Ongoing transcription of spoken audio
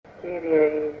Κύριε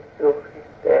Ιησού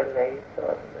Χριστέ,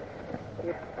 ελέησόν με.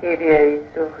 Κύριε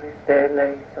Ιησού Χριστέ,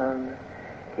 ελέησόν με.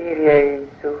 Κύριε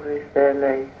Ιησού Χριστέ,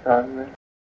 ελέησόν με.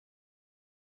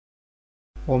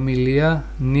 Ομιλία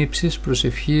νύψης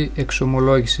προσευχή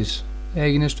εξομολόγησης.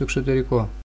 Έγινε στο εξωτερικό.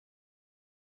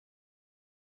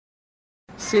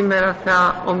 Σήμερα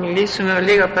θα ομιλήσουμε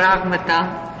λίγα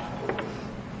πράγματα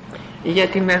για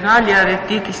τη μεγάλη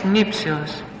αρετή της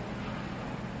νύψεως.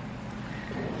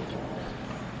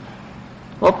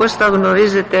 Όπως θα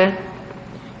γνωρίζετε,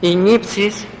 η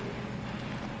νύψης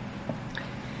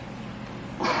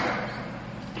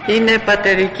είναι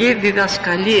πατερική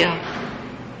διδασκαλία.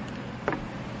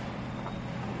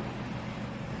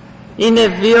 Είναι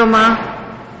βίωμα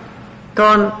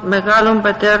των μεγάλων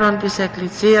πατέρων της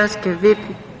Εκκλησίας και δι'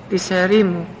 της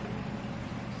ερήμου.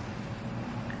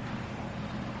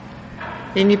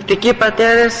 Οι νηπτικοί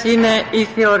πατέρες είναι οι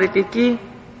θεωρητικοί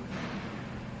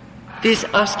της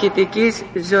ασκητικής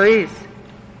ζωής.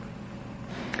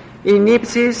 Η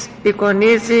νύψης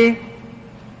εικονίζει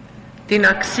την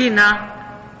αξίνα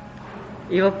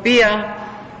η οποία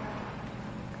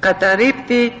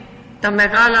καταρρίπτει τα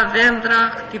μεγάλα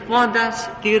δέντρα χτυπώντας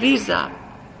τη ρίζα,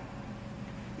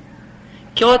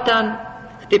 και όταν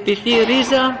χτυπηθεί η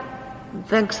ρίζα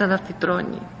δεν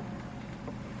ξαναφυτρώνει.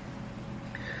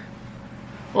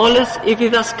 Όλες οι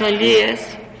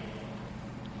διδασκαλίες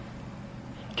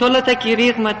και όλα τα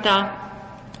κηρύγματα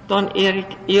των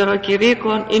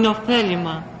ιεροκηρύκων είναι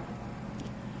ωφέλιμα,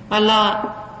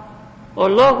 αλλά ο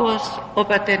λόγος ο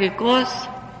πατερικός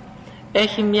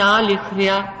έχει μια άλλη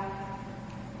χρειά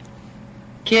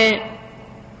και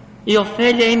η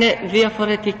ωφέλεια είναι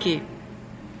διαφορετική.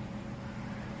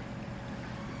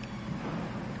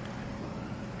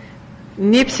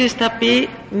 Νύψης θα πει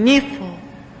νύφο,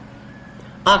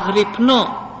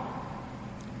 αγρυπνό,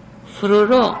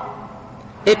 φρουρό,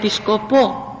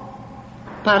 επισκοπώ,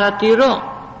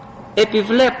 παρατηρώ,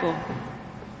 επιβλέπω,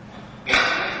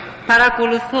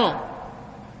 παρακολουθώ.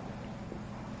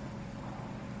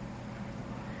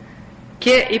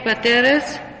 Και οι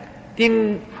πατέρες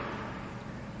την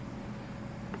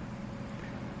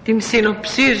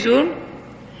συνοψίζουν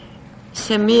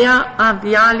σε μία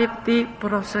αδιάλειπτη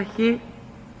προσοχή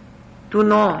του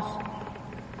νοός.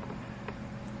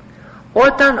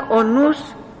 Όταν ο νους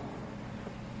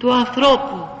του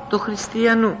ανθρώπου, του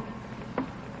χριστιανού,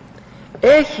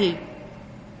 έχει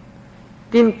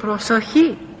την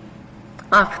προσοχή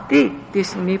αυτή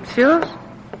της νύψεως,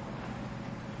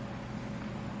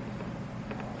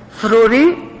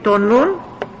 φρουρεί το νου,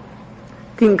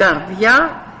 την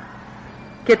καρδιά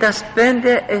και τας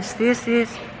 5 αισθήσεις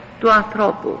του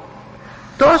ανθρώπου,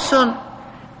 τόσον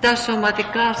τα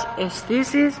σωματικά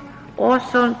αισθήσεις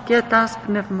όσον και τα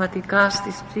πνευματικά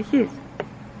της ψυχής.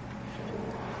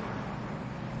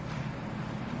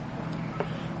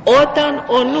 Όταν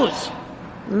ο νους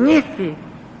νύφει,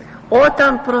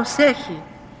 όταν προσέχει,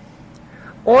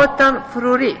 όταν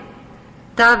φρουρεί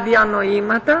τα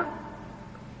διανοήματα,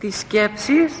 τις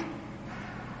σκέψεις,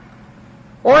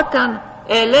 όταν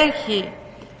ελέγχει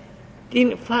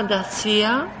την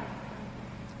φαντασία,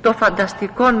 το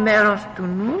φανταστικό μέρος του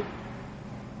νου,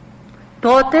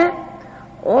 τότε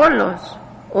όλος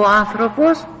ο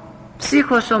άνθρωπος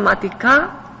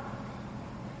ψυχοσωματικά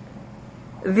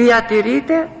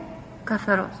διατηρείται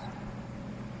καθαρός.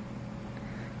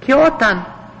 Και όταν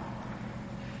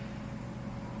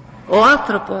ο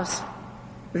άνθρωπος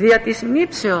δια της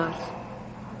νύψεως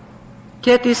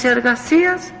και της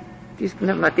εργασίας της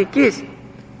πνευματικής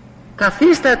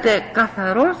καθίσταται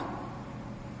καθαρός,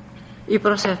 οι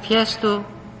προσευχές του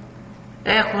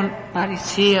έχουν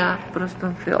παρησία προς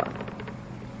τον Θεό.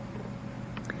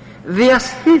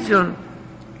 Διασχίζουν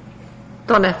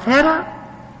τον αιθέρα,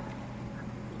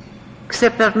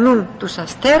 ξεπερνούν τους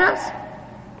αστέρας,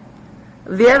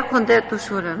 διέρχονται τους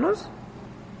ουρανούς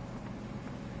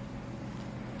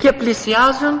και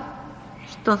πλησιάζουν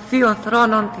στον θείο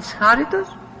θρόνο της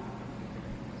χάριτος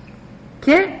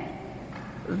και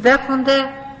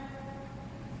δέχονται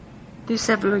τις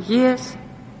ευλογίες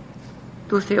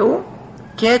του Θεού,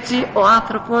 και έτσι ο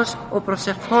άνθρωπος, ο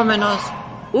προσευχόμενος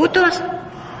ούτως,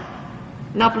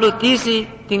 να πλουτίζει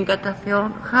την κατά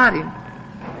Θεόν χάριν.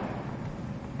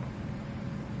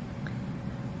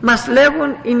 Μας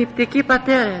λέγουν οι νηπτικοί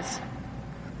πατέρες,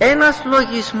 ένας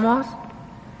λογισμός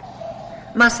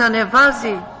μας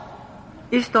ανεβάζει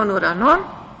εις τον ουρανό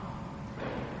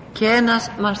και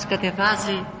ένας μας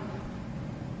κατεβάζει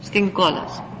στην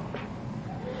κόλαση.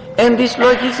 Εν τις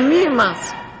λογισμοί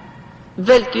μας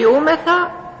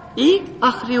βελτιούμεθα ή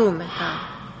αχρειούμεθα.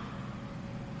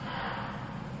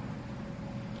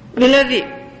 Δηλαδή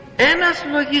ένας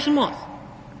λογισμός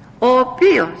ο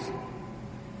οποίος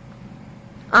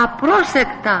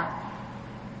απρόσεκτα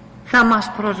θα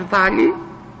μας προσβάλλει,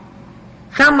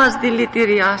 θα μας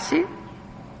δηλητηριάσει,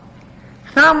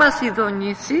 θα μας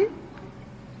ειδονήσει,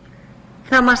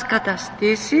 θα μας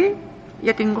καταστήσει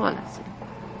για την κόλαση.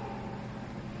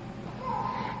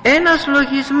 Ένας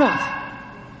λογισμός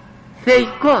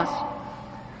θεϊκός,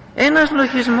 ένας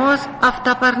λογισμός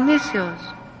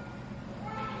αυταπαρνήσεως,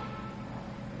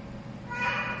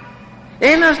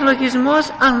 ένας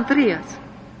λογισμός ανδρείας,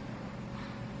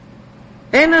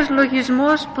 ένας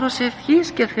λογισμός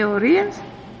προσευχής και θεωρίας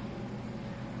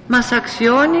μας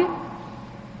αξιώνει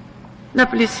να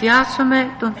πλησιάσουμε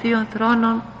των Θείων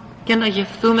Θρόνων και να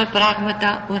γευθούμε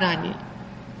πράγματα ουράνια.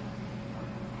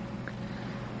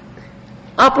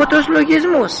 Από τους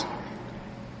λογισμούς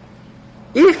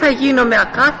ή θα γίνομαι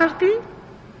ακάθαρτη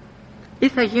ή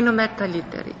θα γίνομαι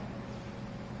καλύτερη.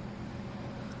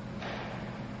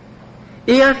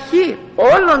 Η αρχή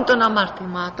όλων των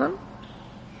αμαρτημάτων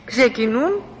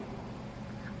ξεκινούν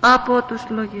από τους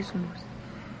λογισμούς.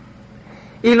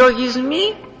 Οι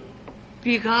λογισμοί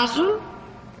πηγάζουν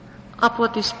από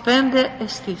τις 5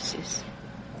 αισθήσεις,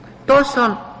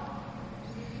 τόσο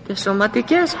τις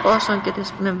σωματικές όσο και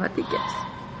τις πνευματικές.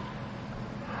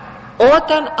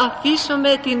 Όταν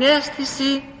αφήσουμε την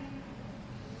αίσθηση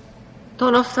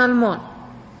των οφθαλμών,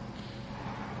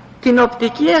 την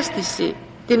οπτική αίσθηση,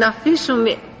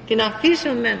 την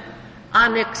αφήσουμε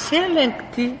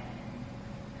ανεξέλεγκτη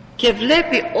και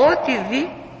βλέπει ό,τι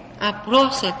δει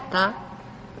απρόσεκτα,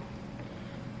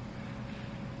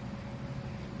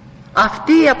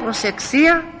 αυτή η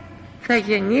απροσεξία θα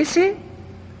γεννήσει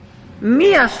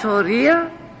μία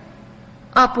σωρία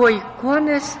από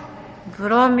εικόνες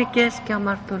βρώμικες και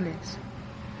αμαρτωλές.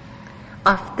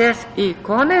 Αυτές οι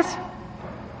εικόνες,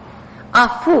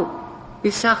 αφού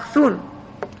εισαχθούν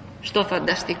στο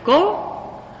φανταστικό,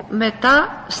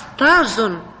 μετά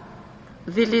στάζουν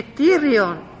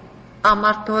δηλητήριον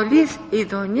αμαρτωλής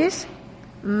ειδονής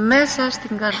μέσα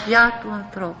στην καρδιά του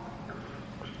ανθρώπου.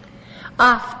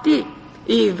 Αυτή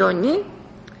η ειδονή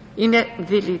είναι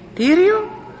δηλητήριο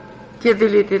και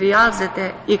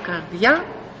δηλητηριάζεται η καρδιά,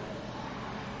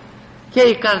 και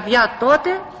η καρδιά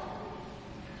τότε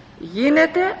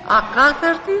γίνεται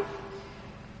ακάθαρτη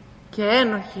και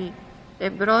ένοχη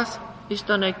εμπρός εις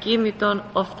των ακίμητων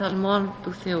οφθαλμών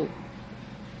του Θεού.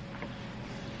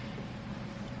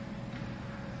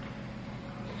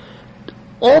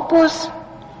 Όπως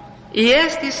η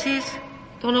αίσθηση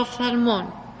των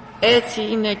οφθαλμών, έτσι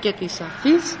είναι και της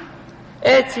αφής,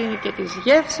 έτσι είναι και της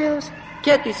γεύσεως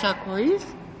και της ακοής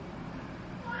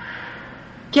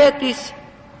και της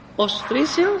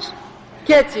οσφρίσεως,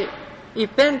 και έτσι οι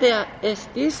 5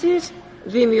 αισθήσεις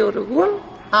δημιουργούν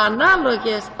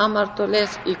ανάλογες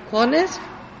αμαρτωλές εικόνες,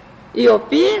 οι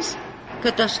οποίες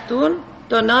καταστούν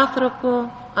τον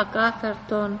άνθρωπο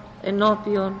ακάθαρτον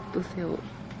ενώπιον του Θεού.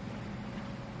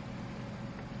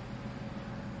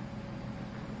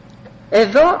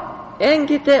 Εδώ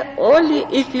έγκυται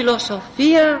όλη η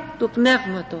φιλοσοφία του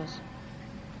πνεύματος.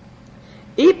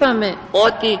 Είπαμε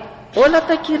ότι όλα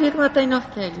τα κηρύγματα είναι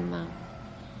ωφέλιμα.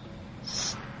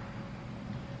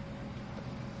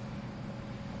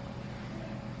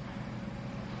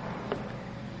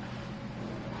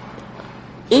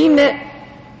 Είναι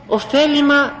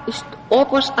ωφέλιμα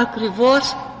όπως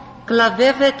ακριβώς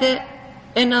κλαδεύεται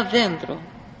ένα δέντρο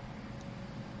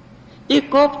ή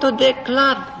κόπτονται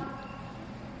κλάδι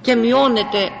και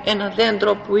μειώνεται ένα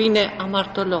δέντρο που είναι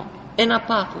αμαρτωλό, ένα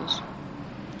πάθος.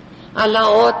 Αλλά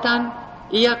όταν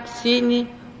η αξίνη,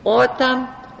 όταν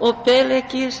ο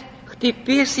πέλεκης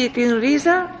χτυπήσει την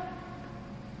ρίζα,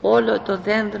 όλο το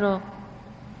δέντρο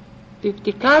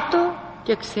πίπτει κάτω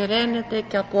και ξεραίνεται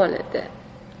και απόλυται.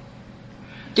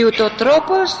 Τι ούτω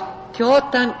τρόπος και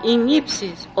όταν η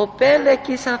νύψης, ο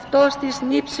πέλεκης αυτός της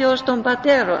νύψεως των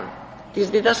πατέρων, της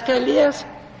διδασκαλίας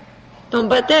των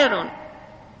πατέρων,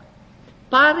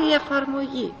 πάρει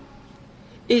εφαρμογή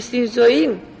εις την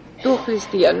ζωή του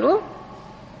χριστιανού,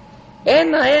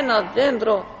 ένα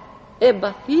δέντρο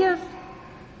εμπαθίας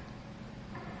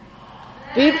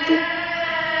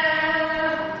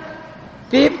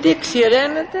πίπτει,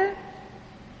 ξηραίνεται,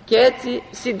 και έτσι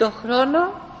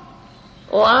συντοχρόνω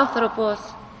ο άνθρωπος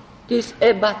της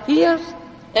εμπαθίας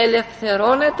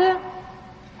ελευθερώνεται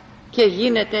και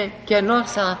γίνεται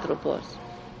καινός άνθρωπος.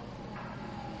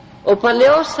 Ο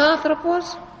παλαιός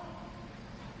άνθρωπος,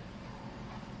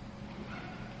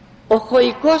 ο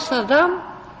χωικός Αδάμ,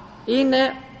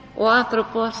 είναι ο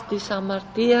άνθρωπος της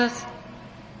αμαρτίας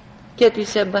και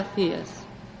της εμπαθίας.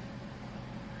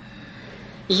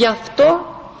 Γι' αυτό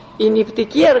η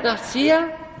νηπτική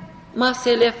εργασία μας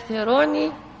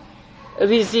ελευθερώνει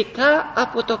ριζικά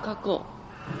από το κακό.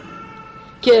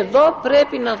 Και εδώ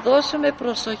πρέπει να δώσουμε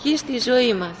προσοχή στη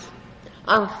ζωή μας.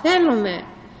 Αν θέλουμε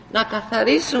να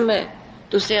καθαρίσουμε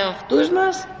τους εαυτούς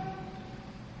μας,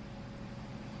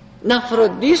 να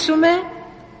φροντίσουμε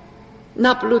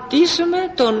να πλουτίσουμε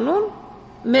το νου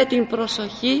με την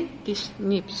προσοχή της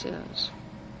νήψεως.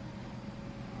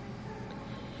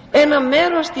 Ένα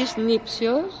μέρος της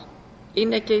νήψεως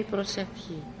είναι και η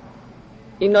προσευχή.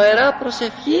 Η νοερά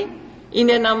προσευχή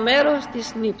είναι ένα μέρος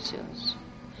της νήψεως.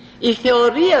 Η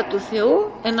θεωρία του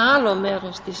Θεού ένα άλλο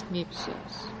μέρος της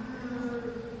νήψεως.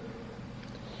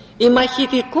 Η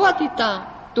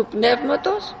μαχητικότητα του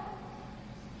πνεύματος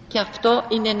και αυτό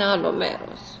είναι ένα άλλο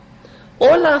μέρος.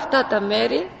 Όλα αυτά τα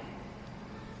μέρη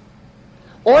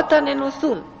όταν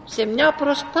ενωθούν σε μια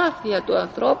προσπάθεια του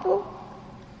ανθρώπου,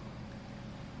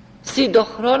 σύντο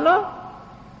χρόνο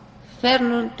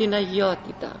φέρνουν την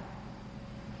αγιότητα.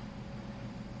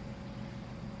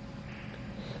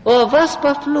 Ο Αββάς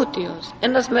Παφνούτιος,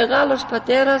 ένας μεγάλος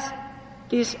πατέρας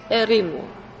της ερήμου,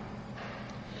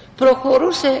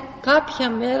 προχωρούσε κάποια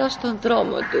μέρα στον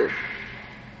δρόμο του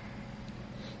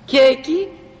και εκεί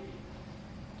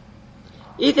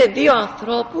είδε δύο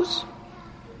ανθρώπους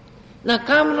να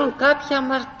κάνουν κάποια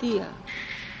αμαρτία.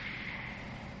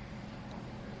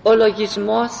 Ο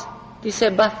λογισμός της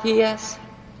εμπαθίας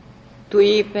του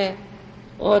είπε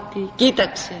ότι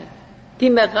κοίταξε τι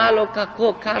μεγάλο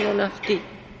κακό κάνουν αυτοί.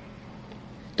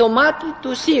 Το μάτι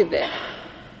τους είδε.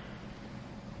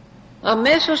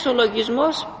 Αμέσως ο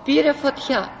λογισμός πήρε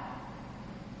φωτιά,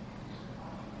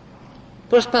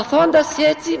 προσπαθώντας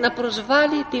έτσι να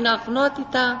προσβάλλει την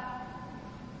αγνότητα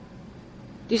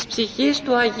της ψυχής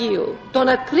του Αγίου, το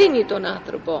να κρίνει τον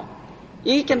άνθρωπο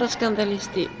ή και να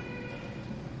σκανδαλιστεί.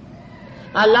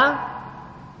 Αλλά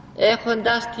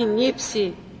έχοντας την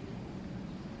ύψη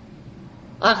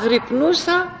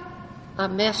αγρυπνούσα,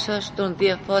 αμέσως τον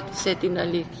διαφώτισε την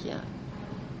αλήθεια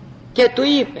και του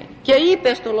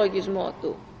είπε στο λογισμό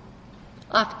του,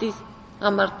 αυτοί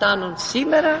αμαρτάνουν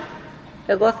σήμερα,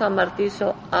 εγώ θα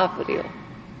αμαρτήσω αύριο.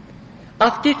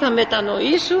 Αυτοί θα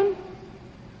μετανοήσουν,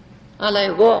 αλλά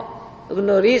εγώ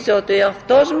γνωρίζω ότι ο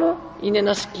εαυτός μου είναι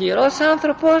ένας σκληρός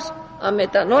άνθρωπος,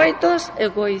 αμετανόητος,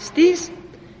 εγωιστής,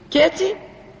 και έτσι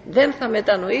δεν θα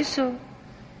μετανοήσω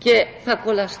και θα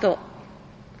κολλαστώ.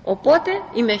 Οπότε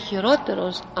είμαι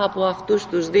χειρότερος από αυτούς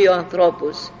τους δύο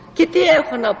ανθρώπους. Και τι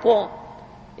έχω να πω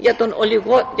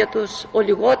για τους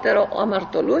λιγότερο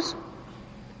αμαρτωλούς,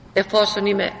 εφόσον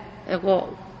είμαι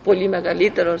εγώ πολύ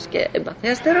μεγαλύτερος και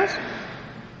εμπαθέστερος?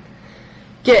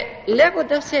 Και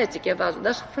λέγοντας έτσι και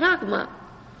βάζοντας φράγμα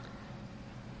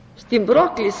στην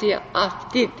πρόκληση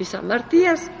αυτή της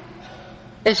αμαρτίας,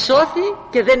 εσώθη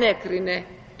και δεν έκρινε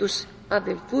τους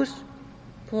αδελφούς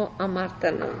που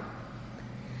αμάρταναν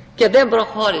και δεν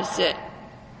προχώρησε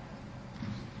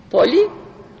πολύ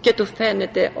και του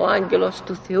φαίνεται ο άγγελος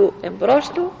του Θεού εμπρός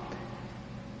του,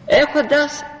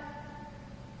 έχοντας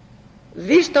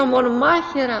δει στο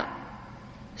μονομάχαιρα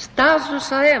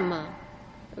στάζουσα αίμα,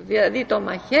 δηλαδή το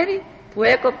μαχαίρι που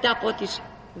έκοπτε από τις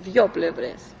δυο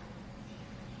πλευρές,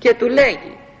 και του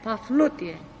λέγει,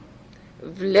 Παφνούτιε,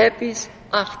 βλέπεις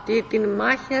αυτή την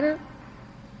μάχαιρα,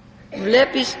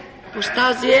 βλέπεις που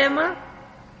στάζει αίμα?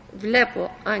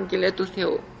 Βλέπω, άγγελε του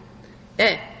Θεού.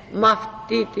 Με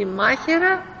αυτή τη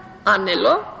μάχαιρα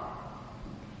ανελώ,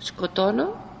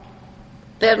 σκοτώνω,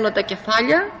 παίρνω τα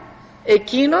κεφάλια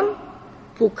εκείνων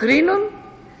που κρίνουν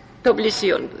των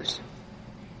πλησίον τους.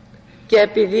 Και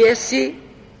επειδή εσύ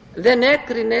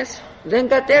δεν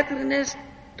κατέκρινες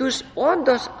τους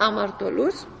όντως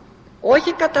αμαρτωλούς,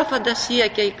 όχι κατά φαντασία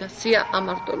και εικασία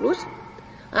αμαρτωλούς,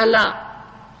 αλλά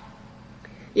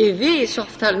οι βίης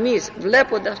οφθαλμείς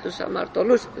βλέποντας τους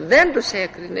αμαρτωλούς δεν τους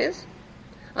έκρινες,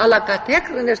 αλλά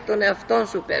κατέκρινες τον εαυτόν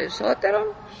σου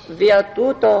περισσότερον, δια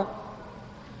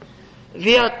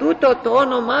τούτο το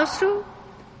όνομά σου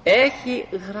έχει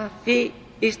γραφεί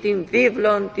εις την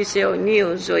βίβλον της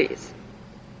αιωνίου ζωής.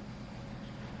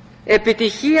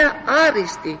 Επιτυχία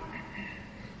άριστη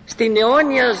στην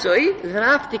αιώνια ζωή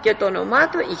γράφτηκε το όνομά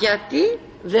του, γιατί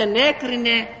δεν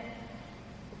έκρινε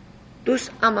τους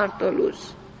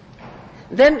αμαρτωλούς,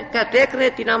 δεν κατέκρινε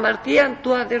την αμαρτία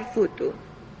του αδερφού του.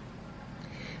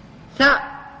 Θα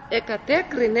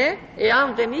εκατέκρινε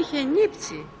εάν δεν είχε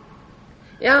νύψει,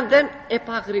 εάν δεν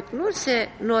επαγρυπνούσε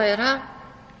νοερά,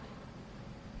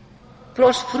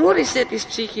 προσφρούρισε της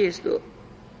ψυχής του.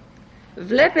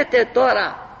 Βλέπετε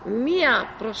τώρα μία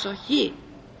προσοχή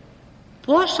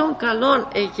πόσον καλόν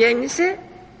εγέννησε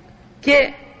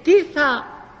και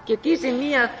τι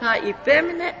ζημία θα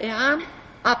υπέμεινε εάν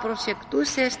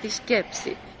απροσεκτούσε στη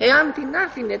σκέψη, εάν την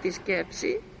άφηνε τη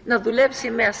σκέψη να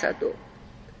δουλέψει μέσα του.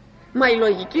 Μα η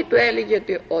λογική του έλεγε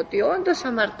ότι όντως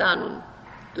αμαρτάνουν,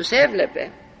 τους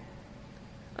έβλεπε.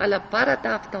 Αλλά παρά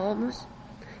τα αυτά όμως,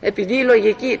 επειδή η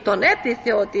λογική τον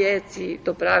έπιθε ότι έτσι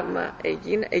το πράγμα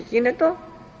εγίνετο,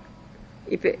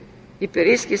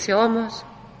 υπερίσχυσε όμως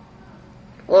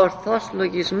ο ορθός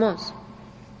λογισμός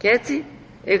και έτσι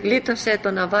εγλίτωσε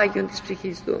τον ναυάγιον της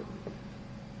ψυχής του.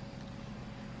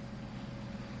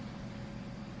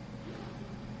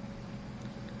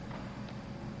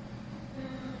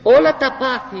 Όλα τα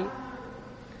πάθη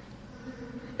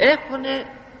έχουν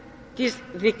τις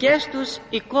δικές τους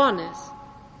εικόνες,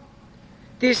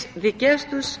 τις δικές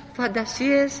τους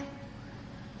φαντασίες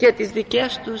και τις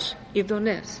δικές τους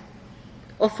ειδονές.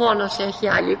 Ο φόνος έχει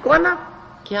άλλη εικόνα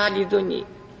και άλλη ειδονή.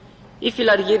 Η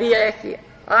φιλαργυρία έχει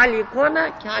άλλη εικόνα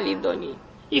και άλλη ειδονή.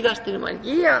 Η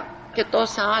γαστριμαλγία και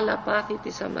τόσα άλλα πάθη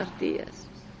της αμαρτίας.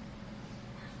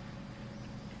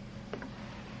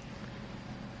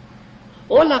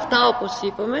 Όλα αυτά, όπως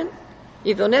είπαμε, οι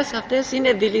ειδονές αυτές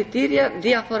είναι δηλητήρια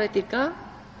διαφορετικά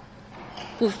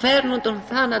που φέρνουν τον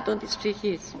θάνατο της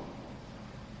ψυχής.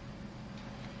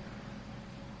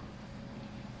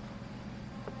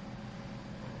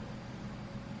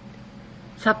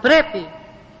 Θα πρέπει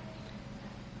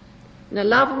να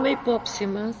λάβουμε υπόψη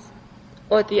μας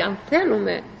ότι αν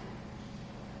θέλουμε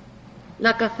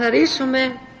να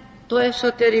καθαρίσουμε το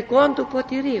εσωτερικό του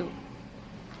ποτηρίου,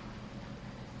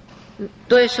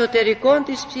 το εσωτερικό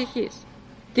της ψυχής,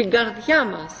 την καρδιά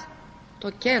μας,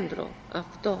 το κέντρο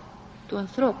αυτό του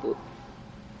ανθρώπου,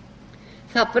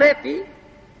 θα πρέπει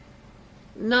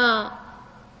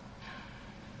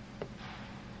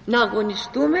να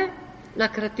αγωνιστούμε, να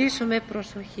κρατήσουμε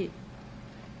προσοχή,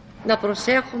 να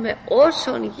προσέχουμε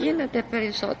όσον γίνεται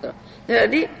περισσότερο,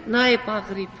 δηλαδή να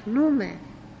επαγρυπνούμε,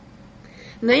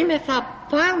 να είμεθα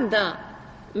πάντα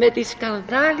με τη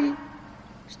σκανδάλη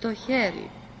στο χέρι,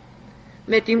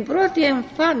 με την πρώτη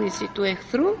εμφάνιση του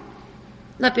εχθρού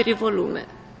να περιβολούμε.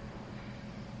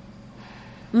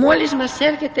 Μόλις μας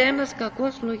έρχεται ένας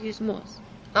κακός λογισμός,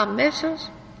 αμέσως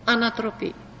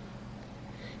ανατροπή.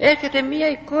 Έρχεται μία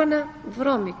εικόνα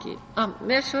βρώμικη,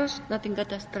 αμέσως να την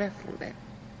καταστρέφουμε.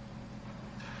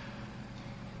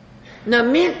 Να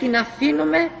μην την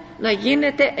αφήνουμε να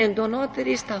γίνεται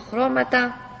εντονότερη στα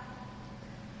χρώματα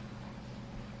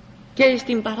και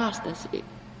στην παράσταση,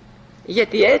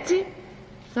 γιατί έτσι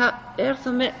θα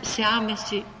έρθουμε σε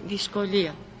άμεση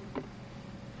δυσκολία.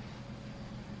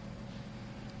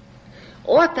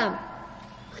 Όταν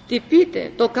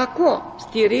χτυπείτε το κακό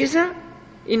στη ρίζα,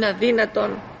 είναι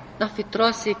αδύνατον να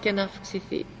φυτρώσει και να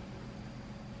αυξηθεί.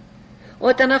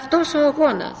 Όταν αυτός ο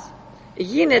αγώνας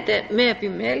γίνεται με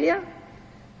επιμέλεια,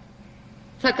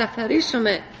 θα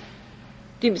καθαρίσουμε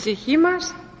την ψυχή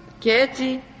μας και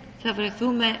έτσι θα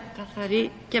βρεθούμε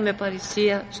καθαροί και με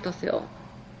παρησία στο Θεό.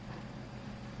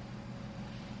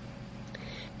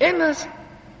 Ένας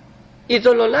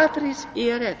ειδωλολάτρης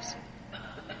ιερεύς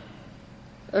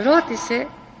ρώτησε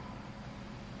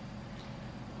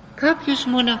κάποιους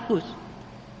μοναχούς,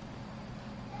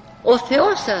 ο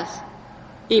Θεός σας,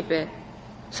 είπε,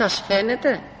 σας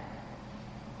φαίνεται,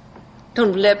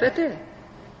 τον βλέπετε,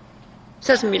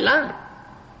 σας μιλά?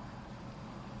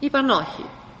 Είπαν όχι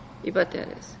οι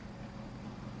πατέρες.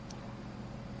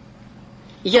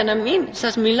 Για να μην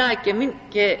σας μιλά και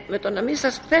με το να μην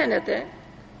σας φαίνεται,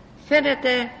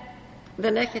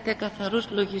 δεν έχετε καθαρούς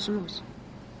λογισμούς.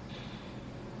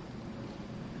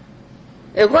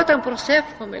 Εγώ όταν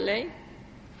προσεύχομαι, λέει,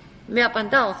 με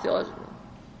απαντά ο Θεός μου.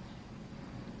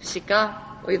 Φυσικά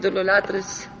ο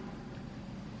ειδωλολάτρης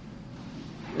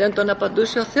δεν τον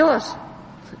απαντούσε ο Θεός,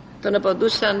 τον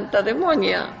απαντούσαν τα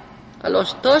δαιμόνια, αλλά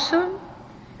ωστόσο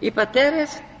οι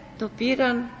πατέρες το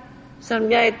πήραν σαν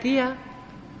μια αιτία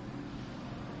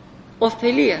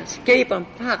ωφελίας και είπαν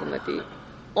πράγματι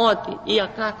ότι οι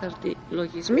ακάθαρτοι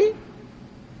λογισμοί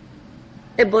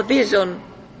εμποδίζουν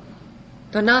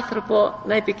τον άνθρωπο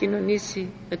να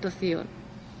επικοινωνήσει με το Θείο.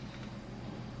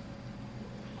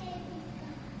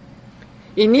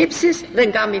 Η νύψης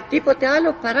δεν κάνει τίποτε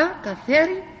άλλο παρά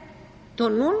καθαίρει το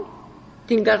νου,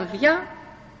 την καρδιά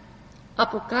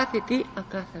από κάθε τι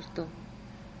ακάθαρτο.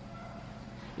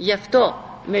 Γι' αυτό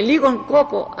με λίγον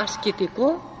κόπο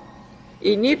ασκητικό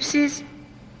η νύψης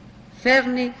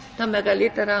φέρνει τα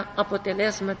μεγαλύτερα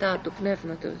αποτελέσματα του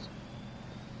πνεύματος.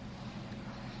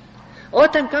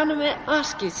 Όταν κάνουμε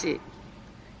άσκηση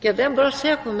και δεν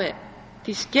προσέχουμε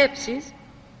τις σκέψεις,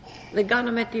 δεν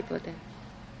κάνουμε τίποτε.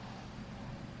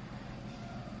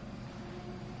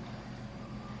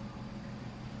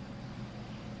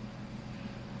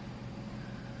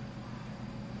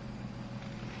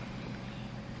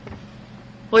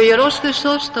 Ο Ιερός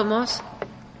Χρυσόστομος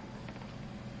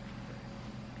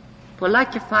πολλά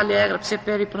κεφάλαια έγραψε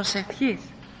περί προσευχής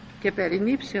και περί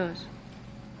νύψεως.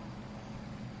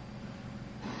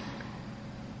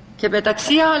 Και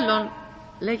μεταξύ άλλων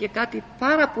λέγε κάτι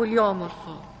πάρα πολύ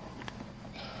όμορφο.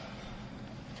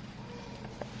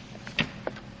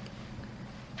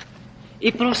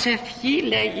 Η προσευχή,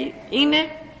 λέγει,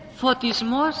 είναι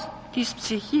φωτισμός της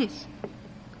ψυχής,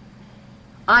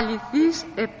 αληθής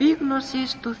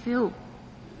επίγνωσης του Θεού,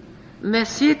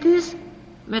 μεσίτης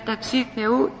μεταξύ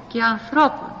Θεού και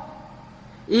ανθρώπων,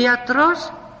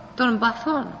 ιατρός των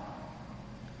παθών,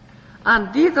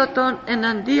 αντίδοτον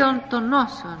εναντίον των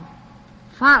νόσων,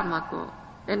 φάρμακο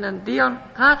εναντίον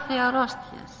κάθε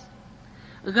αρρώστιας,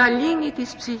 γαλήνη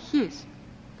της ψυχής,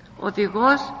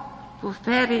 οδηγός που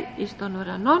φέρει εις τον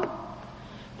ουρανόν,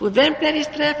 που δεν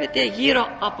περιστρέφεται γύρω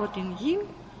από την γη,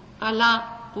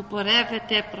 αλλά που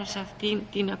πορεύεται προς αυτήν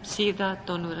την αψίδα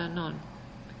των ουρανών.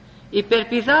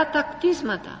 Υπερπηδά τα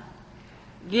κτίσματα,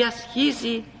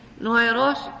 διασχίζει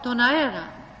νοερός τον αέρα,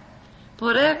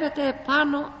 πορεύεται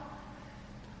επάνω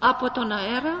από τον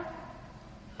αέρα,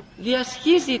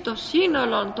 διασχίζει το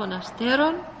σύνολο των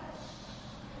αστέρων,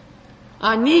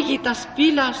 ανοίγει τα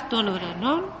σπήλα των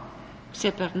ουρανών,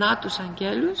 ξεπερνά τους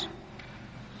αγγέλους,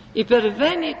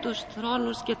 υπερβαίνει τους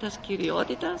θρόνους και τα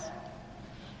κυριότητας,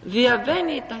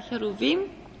 διαβαίνει τα χερουβίμ,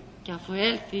 και αφού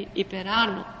έλθει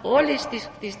υπεράνω όλης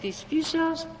της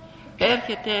φύσεως,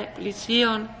 έρχεται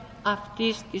πλησίον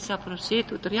αυτής της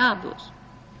απροσίτου τριάδος.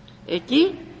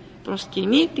 Εκεί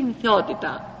προσκυνεί την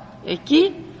θεότητα,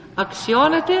 εκεί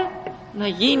αξιώνεται να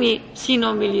γίνει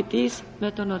συνομιλητής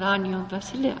με τον ουράνιο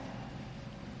βασιλέα.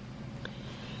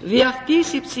 Δι'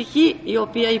 αυτής η ψυχή, η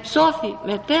οποία υψώθη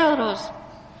μετέωρος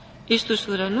εις τους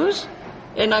ουρανούς,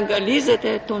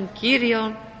 εναγκαλίζεται τον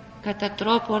Κύριον κατά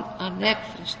τρόπον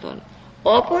ανέκφραστον,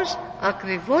 όπως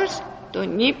ακριβώς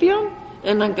τον Ήπιον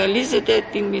εναγκαλίζεται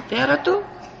την μητέρα του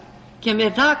και με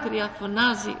δάκρυα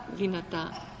φωνάζει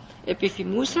δυνατά.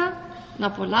 Επιθυμούσα να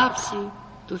απολαύσει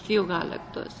του Θείου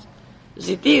Γάλακτος.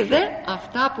 Ζητεί δε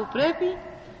αυτά που πρέπει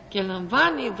και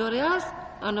λαμβάνει δωρεάς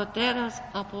ανωτέρας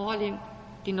από όλη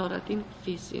την ορατή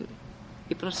φύση.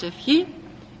 Η προσευχή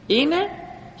είναι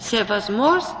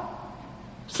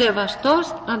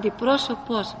σεβαστός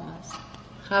αντιπρόσωπός μας.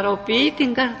 Χαροποιεί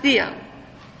την καρδία,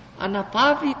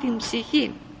 αναπαύει την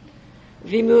ψυχή,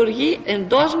 δημιουργεί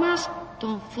εντός μας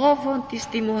τον φόβο της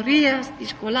τιμωρίας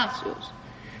της κολάσεως,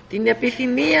 την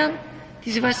επιθυμία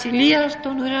της βασιλείας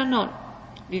των ουρανών,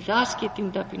 διδάσκει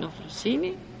την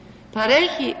ταπεινοφροσύνη,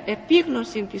 παρέχει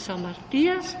επίγνωση της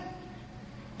αμαρτίας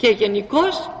και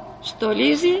γενικώς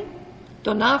στολίζει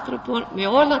τον άνθρωπο με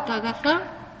όλα τα αγαθά,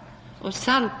 ως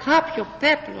σαν κάποιο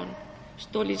πέπλον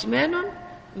στολισμένον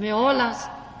με όλας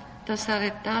τα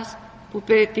αρετάς που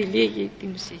περιτυλίγει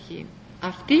την ψυχή.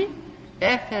 Αυτή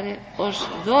έφερε ως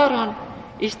δώρον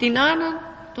εις την Άννα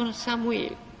τον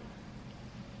Σαμουήλ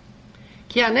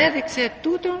και ανέδειξε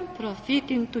τούτον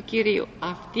προφήτην του Κυρίου.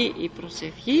 Αυτή η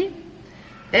προσευχή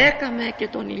έκαμε και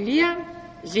τον Ηλία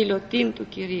ζηλωτήν του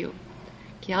Κυρίου,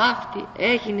 και αυτή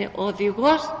έγινε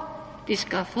οδηγός της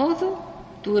καθόδου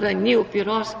του ουρανίου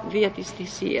πυρός δια της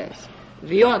θυσίας,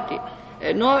 διότι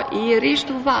ενώ οι ιερείς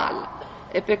του Βάλ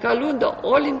επεκαλούνται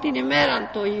όλη την ημέρα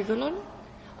το είδωλον,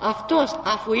 αυτός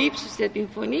αφού ύψισε την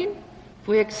φωνή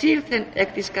που εξήλθεν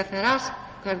εκ της καθαράς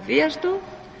καρδίας του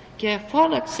και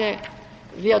φώναξε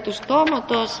δια του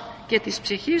στόματος και της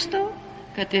ψυχής του,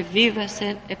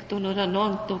 κατεβίβασε εκ των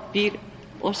ουρανών το πυρ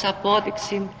ως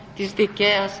απόδειξη της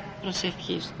δικαίας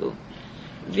προσευχής του,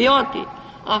 διότι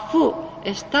αφού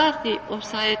εστάθη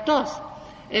ως αετός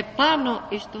επάνω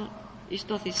εις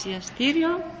το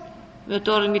θυσιαστήριο, με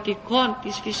το ορμητικό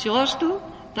της φυσιός του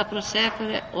τα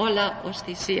προσέφερε όλα ως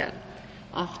θυσία.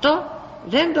 Αυτό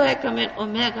δεν το έκαμε ο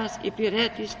μέγας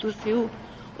υπηρέτης του Θεού,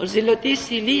 ο ζηλωτής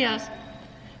Ηλίας,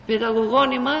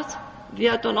 παιδαγωγόν ημάς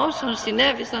δια των όσων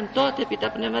συνέβησαν τότε επί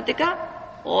τα πνευματικά,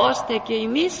 ώστε και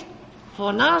εμείς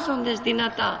φωνάζοντες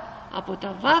δυνατά από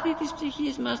τα βάθη της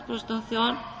ψυχής μας προς τον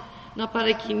Θεό να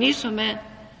παρακινήσουμε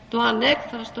το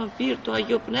ανέκφραστον πυρ του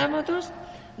Αγίου Πνεύματος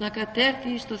να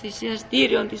κατέρθει στο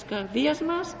θυσιαστήριο της καρδίας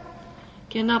μας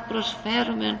και να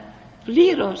προσφέρουμε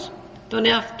πλήρως τον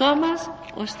εαυτό μας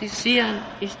ως θυσίαν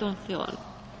εις τον Θεό.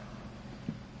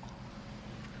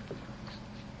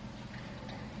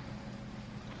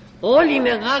 Όλοι οι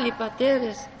μεγάλοι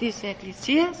πατέρες της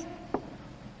Εκκλησίας,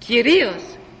 κυρίως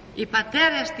οι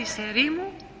πατέρες της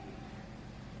ερήμου,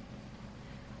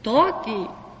 το ότι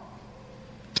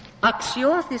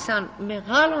αξιώθησαν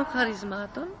μεγάλων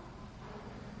χαρισμάτων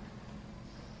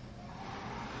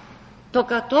το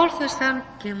κατόρθωσαν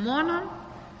και μόνον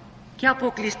και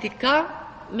αποκλειστικά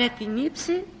με την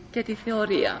ύψη και τη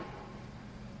θεωρία.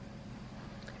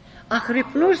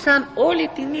 αχρυπνούσαν όλη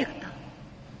τη νύχτα,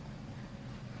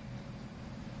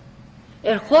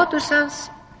 ερχόντουσαν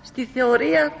στη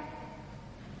θεωρία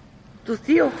του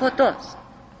Θείου Φωτός.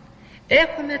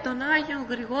 Έχουμε τον Άγιο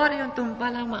Γρηγόριο τον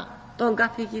Παλαμά, τον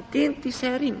καθηγητή της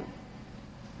ερήμου,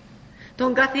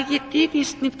 τον καθηγητή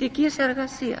της νηπτικής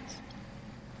εργασίας,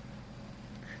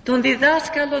 τον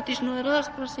διδάσκαλο της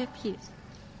νοεράς προσευχής.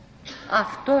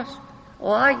 Αυτός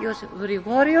ο Άγιος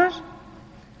Γρηγόριος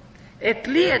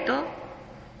εκλείετο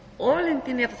όλη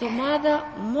την εβδομάδα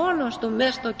μόνος του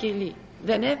μες στο κελί,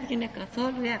 δεν έβγαινε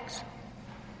καθόλου έξω.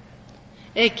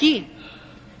 Εκεί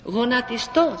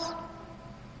γονατιστός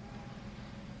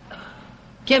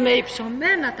και με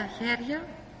υψωμένα τα χέρια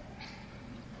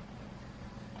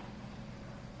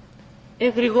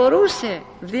εγρηγορούσε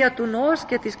δια του νοός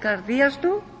και της καρδίας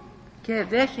του και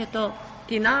εδέχετο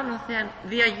την άνωθεν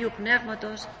δια Αγίου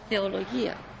Πνεύματος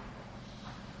θεολογία.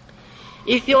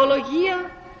 Η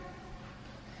θεολογία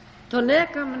τον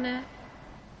έκαμνε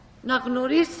να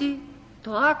γνωρίσει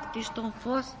το άκτιστον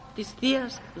φως της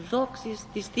Θείας δόξης,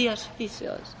 της Θείας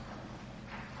φύσεως.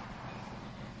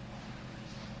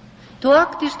 Το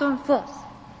άκτιστον φως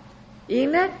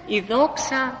είναι η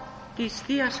δόξα της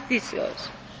Θείας φύσεως.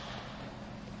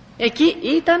 Εκεί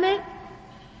ήτανε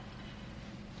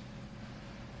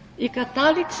η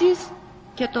κατάληξη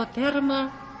και το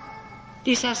τέρμα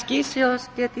της ασκήσεως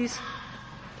και της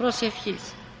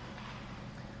προσευχής.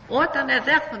 Όταν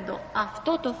εδέχοντο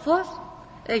αυτό το φως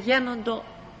εγένοντο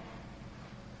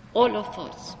όλο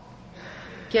φως,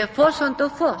 και εφόσον το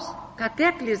φως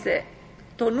κατέκλυζε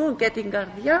το νου και την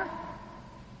καρδιά,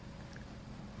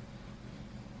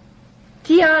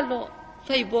 τι άλλο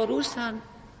θα μπορούσαν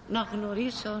να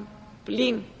γνωρίσουν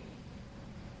πλην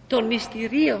των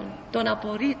μυστηρίων, των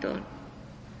απορρίτων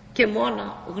και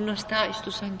μόνο γνωστά εις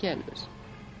τους αγγέλους.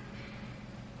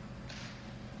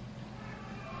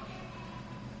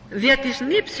 Δια της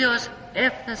νύψεως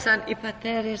έφτασαν οι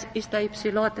πατέρες εις τα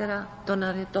υψηλότερα των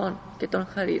αρετών και των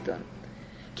χαρίτων,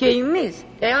 και εμείς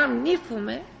εάν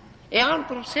νύφουμε, εάν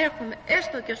προσέχουμε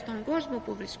έστω και στον κόσμο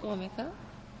που βρισκόμεθα,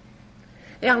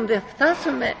 εάν δεν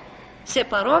φτάσουμε σε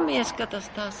παρόμοιες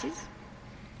καταστάσεις,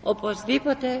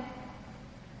 οπωσδήποτε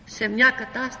σε μια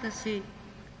κατάσταση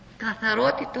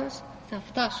καθαρότητος θα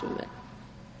φτάσουμε.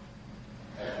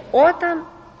 Όταν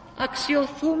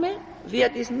αξιοθούμε δια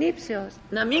της νύψεως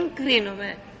να μην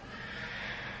κρίνουμε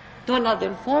τον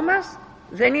αδελφό μας,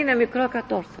 δεν είναι μικρό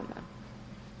κατόρθωμα.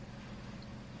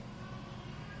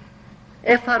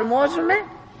 Εφαρμόζουμε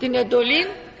την εντολή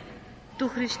του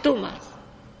Χριστού μας,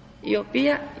 η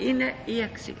οποία είναι η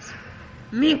εξής: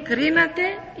 μην κρίνατε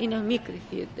ή να μην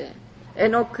κριθείτε,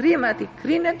 ενώ κρίματι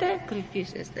κρίνετε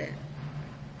κριθήσεστε,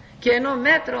 και ενώ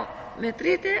μέτρο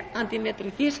μετρείτε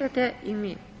αντιμετρηθήσετε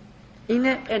ημί.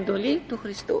 Είναι εντολή του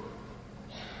Χριστού,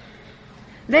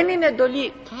 δεν είναι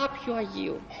εντολή κάποιου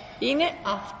Αγίου, είναι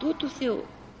αυτού του Θεού,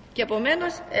 και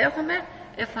επομένως έχουμε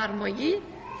εφαρμογή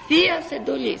θείας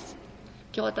εντολής,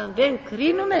 και όταν δεν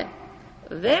κρίνουμε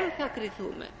δεν θα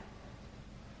κριθούμε.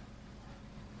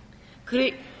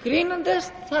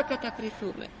 Κρίνοντας θα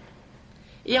κατακριθούμε.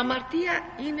 Η αμαρτία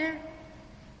είναι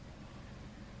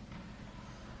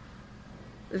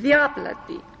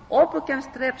διάπλατη. Όπου και αν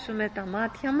στρέψουμε τα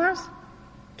μάτια μας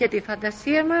και τη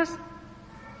φαντασία μας,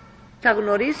 θα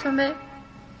γνωρίσουμε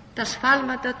τα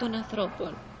σφάλματα των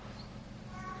ανθρώπων.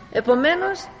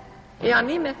 Επομένως, εάν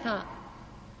είμεθα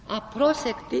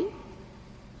απρόσεκτοι,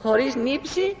 χωρίς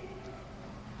νύψη,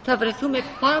 θα βρεθούμε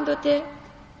πάντοτε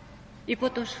υπό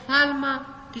το σφάλμα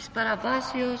της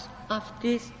παραβάσεως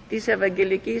αυτής της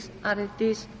ευαγγελικής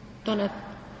αρετής, το να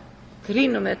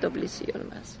κρίνουμε τον πλησίον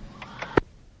μας.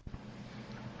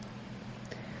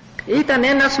 Ήταν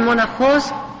ένας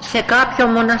μοναχός σε κάποιο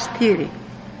μοναστήρι.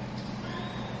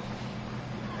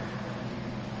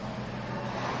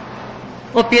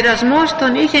 Ο πειρασμός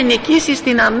τον είχε νικήσει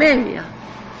στην αμέλεια.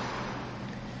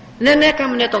 Δεν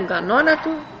έκαμνε τον κανόνα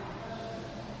του,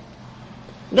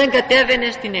 δεν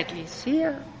κατέβαινε στην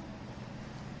εκκλησία,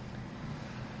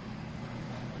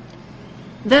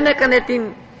 δεν έκανε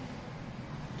την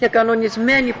και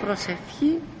κανονισμένη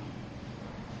προσευχή,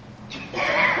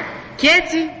 και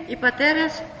έτσι οι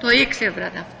πατέρες το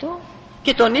ήξεραν αυτό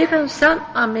και τον είχαν σαν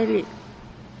αμελή.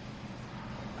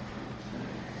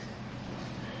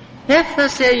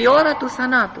 Έφτασε η ώρα του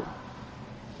θανάτου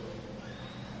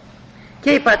και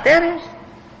οι πατέρες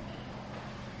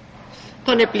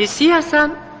τον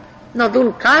επλησίασαν να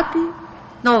δουν κάτι,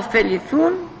 να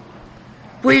ωφεληθούν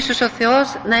που ίσως ο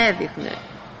Θεός να έδειχνε.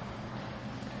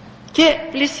 Και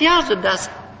πλησιάζοντας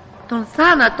τον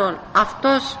θάνατον,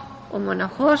 αυτός ο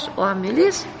μοναχός, ο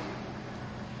αμιλής,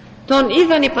 τον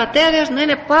είδαν οι πατέρες να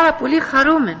είναι πάρα πολύ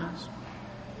χαρούμενος.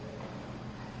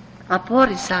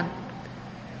 Απόρρισαν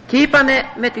και είπανε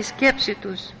με τη σκέψη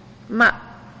τους, μα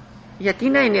γιατί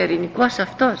να είναι ειρηνικός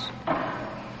αυτός?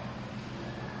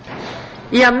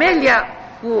 Η αμέλεια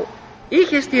που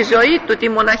είχε στη ζωή του τη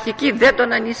μοναχική δεν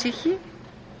τον ανησυχεί?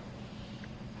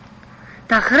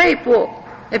 Τα χρέη που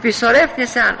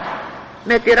επισορεύθησαν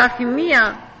με τη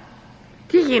ραφημία,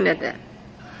 τι γίνεται?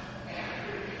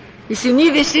 Η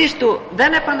συνείδησή του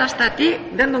δεν επαναστατεί,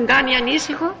 δεν τον κάνει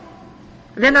ανήσυχο,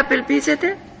 δεν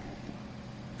απελπίζεται?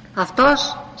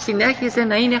 Αυτός συνέχιζε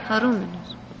να είναι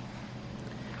χαρούμενος.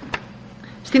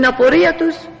 Στην απορία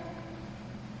τους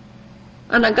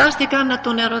αναγκάστηκαν να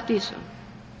τον ερωτήσουν,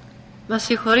 μα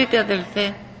συγχωρείτε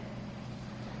αδελφέ,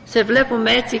 σε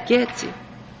βλέπουμε έτσι και έτσι,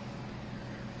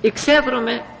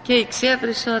 εξεύρουμε και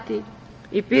εξεύρεις ότι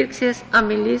υπήρξες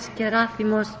αμιλής και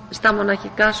ράθιμος στα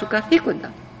μοναχικά σου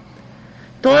καθήκοντα,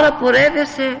 τώρα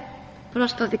πορεύεσαι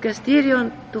προς το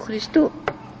δικαστήριο του Χριστού,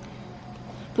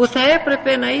 που θα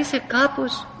έπρεπε να είσαι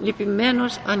κάπως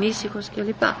λυπημένος, ανήσυχος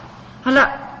κλπ.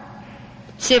 Αλλά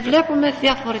σε βλέπουμε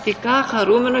διαφορετικά,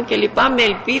 χαρούμενο κλπ, με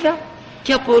ελπίδα,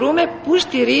 και απορούμε πού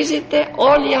στηρίζεται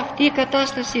όλη αυτή η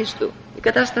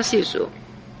κατάστασή σου.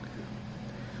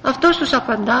 Αυτός τους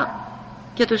απαντά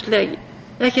και τους λέγει,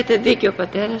 έχετε δίκιο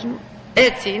πατέρας μου,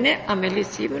 έτσι είναι,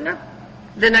 αμελής ήμουνα,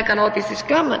 δεν έκανα ό,τι εσείς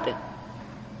κάματε,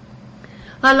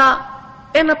 αλλά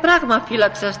ένα πράγμα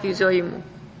φύλαξα στη ζωή μου,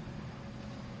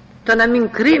 το να μην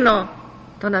κρίνω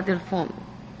τον αδελφό μου.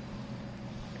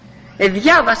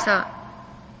 Διάβασα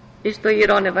στο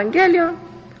Ιερόν Ευαγγέλιο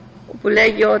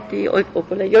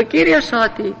όπου λέγει ο Κύριος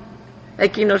ότι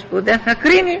εκείνος που δεν θα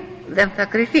κρίνει δεν θα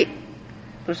κριθεί.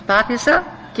 Προσπάθησα,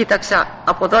 κοίταξα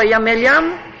από εδώ η αμέλειά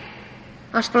μου,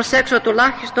 ας προσέξω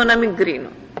τουλάχιστον να μην κρίνω,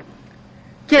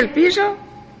 και ελπίζω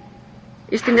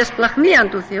στην εσπλαχνία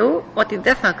του Θεού ότι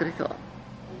δεν θα κριθώ,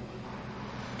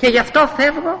 και γι' αυτό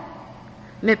φεύγω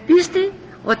με πίστη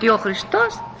ότι ο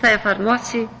Χριστός θα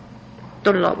εφαρμόσει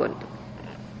τον λόγο του.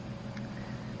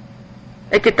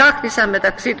 Εκοιτάχθησαν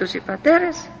μεταξύ τους οι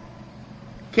πατέρες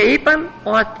και είπαν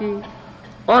ότι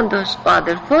όντως ο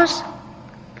αδελφός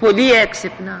πολύ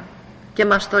έξυπνα και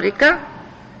μαστορικά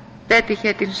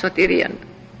πέτυχε την σωτηρία του.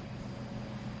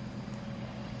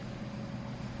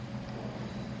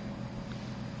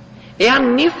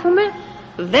 Εάν νύφουμε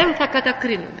δεν θα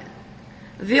κατακρίνουμε,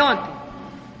 διότι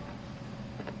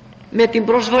με την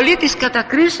προσβολή της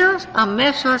κατακρίσεως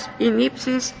αμέσως η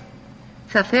νύψης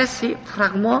θα θέσει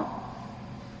φραγμό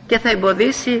και θα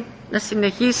εμποδίσει να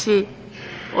συνεχίσει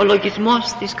ο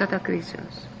λογισμός της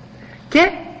κατακρίσεως,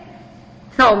 και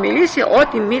θα ομιλήσει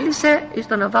ό,τι μίλησε εις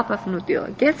τον Αββά Παφνούτιο,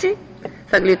 και έτσι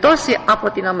θα γλιτώσει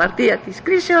από την αμαρτία της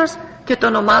κρίσεως και το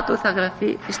όνομά του θα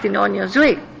γραφεί στην αιώνια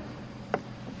ζωή.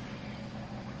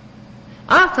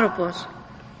 Άνθρωπος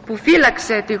που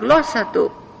φύλαξε τη γλώσσα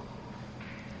του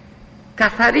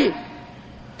καθαρή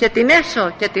και την έσω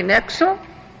και την έξω,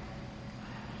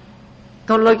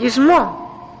 τον λογισμό,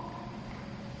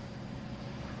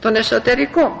 τον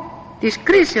εσωτερικό της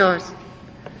κρίσεως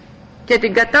και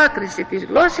την κατάκριση της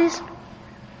γλώσσης,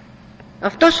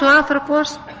 αυτός ο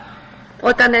άνθρωπος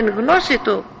όταν εν γνώση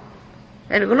του,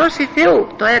 εν γνώση Θεού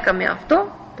το έκαμε αυτό,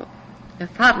 το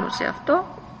εφάρμοσε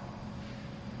αυτό,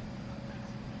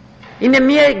 είναι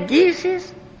μια εγγύηση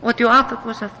ότι ο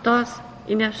άνθρωπος αυτός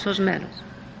είναι σωσμένος.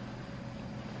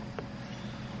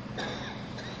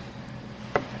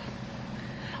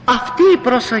 Αυτή η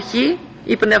προσοχή,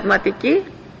 η πνευματική,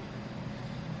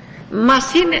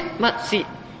 μας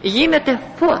γίνεται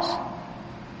φως,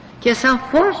 και σαν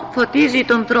φως φωτίζει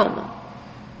τον δρόμο,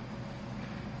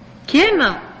 και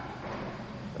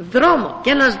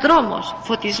ένας δρόμος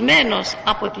φωτισμένος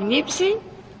από την ύψη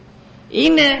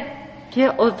είναι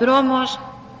και ο δρόμος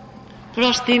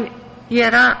προς την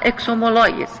Ιερά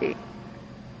Εξομολόγηση.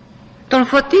 Τον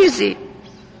φωτίζει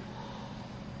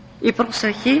η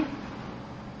προσοχή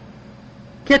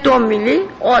και του ομιλεί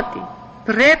ότι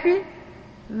πρέπει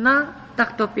να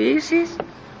τακτοποιήσεις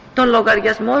τον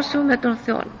λογαριασμό σου με τον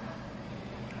Θεό.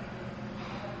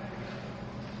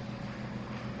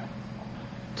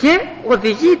 Και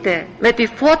οδηγείται με τη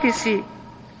φώτιση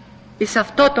εις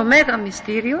αυτό το μέγα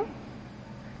μυστήριο,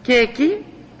 και εκεί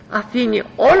αφήνει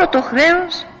όλο το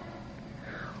χρέος,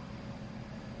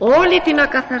 όλη την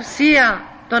ακαθαρσία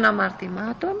των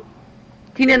αμαρτημάτων,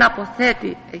 την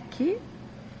εναποθέτει εκεί,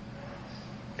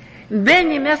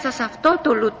 μπαίνει μέσα σε αυτό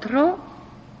το λουτρό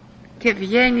και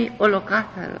βγαίνει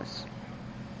ολοκάθαρος.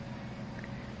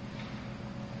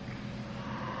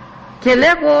 Και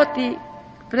λέγω ότι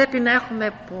πρέπει να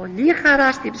έχουμε πολύ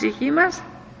χαρά στην ψυχή μας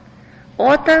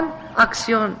όταν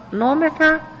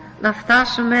αξιονόμεθα να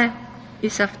φτάσουμε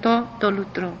εις αυτό το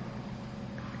λουτρό.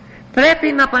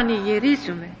 Πρέπει να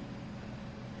πανηγυρίζουμε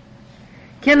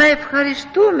και να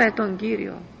ευχαριστούμε τον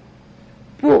Κύριο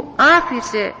που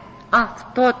άφησε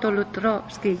αυτό το λουτρό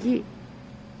στη γη,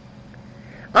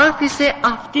 άφησε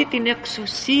αυτή την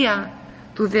εξουσία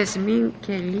του δεσμήν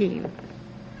και λύν.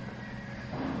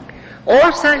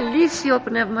 Όσα λύσει ο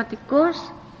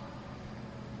πνευματικός,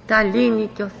 τα λύνει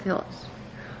και ο Θεός.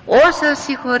 Όσα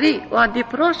συγχωρεί ο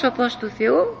αντιπρόσωπος του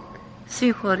Θεού,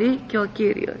 συγχωρεί και ο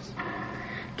Κύριος.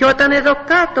 Και όταν εδώ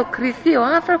κάτω κριθεί ο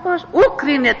άνθρωπος, ου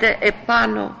κρίνεται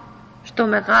επάνω στο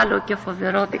μεγάλο και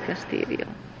φοβερό δικαστήριο.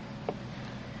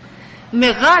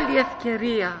 Μεγάλη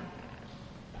ευκαιρία,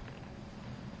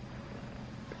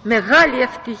 μεγάλη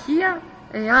ευτυχία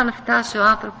εάν φτάσει ο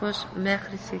άνθρωπος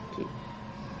μέχρι εκεί.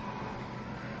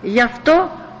 Γι' αυτό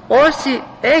όσοι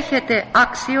έχετε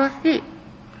αξιωθεί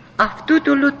αυτού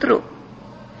του λουτρού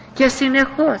και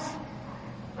συνεχώς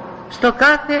στο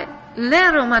κάθε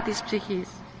λέρωμα της ψυχής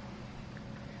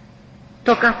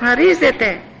το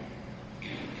καθαρίζετε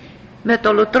με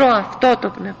το λουτρό αυτό το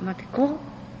πνευματικό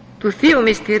του Θείου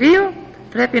Μυστηρίου,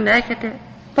 πρέπει να έχετε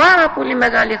πάρα πολύ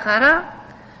μεγάλη χαρά,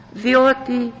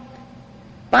 διότι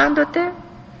πάντοτε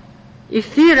η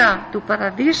θύρα του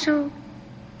παραδείσου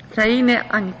θα είναι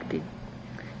ανοιχτή.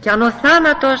 Και αν ο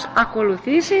θάνατος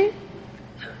ακολουθήσει,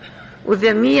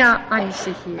 ουδεμία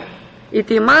ανησυχία.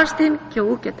 Ητιμάστην και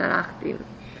ου και ταράχτην.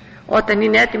 Όταν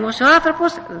είναι έτοιμος ο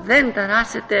άνθρωπος, δεν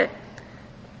ταράσσεται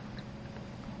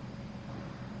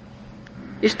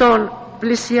εις των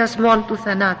πλησιασμών του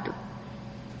θανάτου.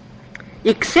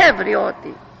 Εξεύρει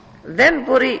ότι δεν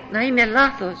μπορεί να είναι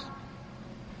λάθος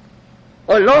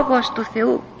ο λόγος του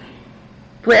Θεού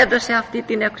που έδωσε αυτή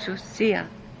την εξουσία.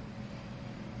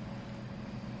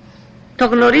 Το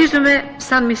γνωρίζουμε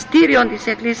σαν μυστήριο της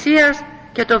Εκκλησίας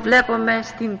και το βλέπουμε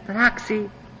στην πράξη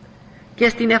και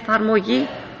στην εφαρμογή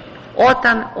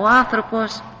όταν ο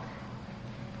άνθρωπος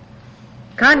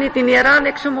κάνει την Ιερά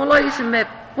Εξομολόγηση με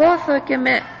πόθο και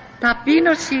με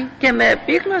ταπείνωση και με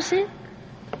επίγνωση,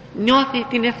 νιώθει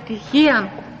την ευτυχία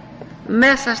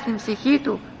μέσα στην ψυχή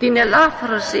του, την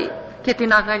ελάφρωση και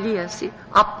την αγαλίαση,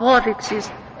 απόδειξης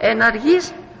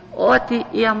εναργής ότι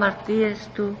οι αμαρτίες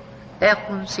του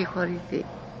έχουν συγχωρηθεί.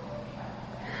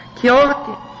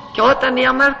 Και όταν οι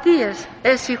αμαρτίες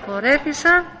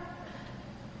εσυγχωρέθησαν,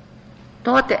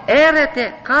 τότε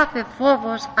έρεται κάθε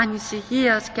φόβος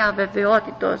ανησυχίας και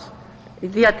αβεβαιότητος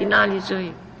δια την άλλη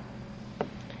ζωή.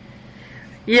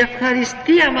 Η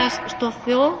ευχαριστία μας στο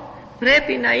Θεό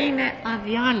πρέπει να είναι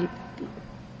αδιάλειπτη.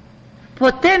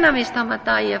 Ποτέ να μην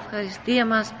σταματάει η ευχαριστία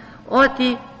μας,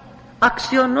 ότι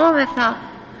αξιωνόμεθα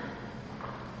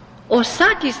ο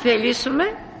Σάκης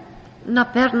θελήσουμε να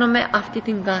παίρνουμε αυτή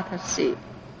την κάθαρση.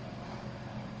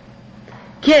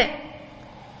 Και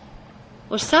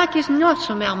ο Σάκης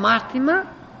νιώσουμε αμάρτημα,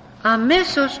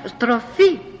 αμέσως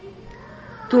στροφή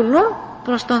του νου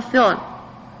προς τον Θεό.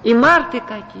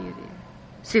 Ημάρτηκα Κύριε,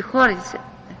 συγχώρησε.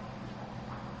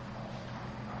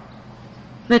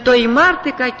 Με το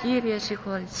ημάρτηκα Κύριε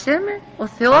συγχώρησέ με, ο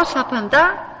Θεός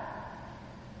απαντά,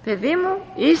 παιδί μου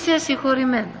είσαι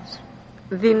συγχωρημένος,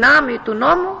 δυνάμει του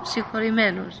νόμου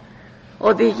συγχωρημένος,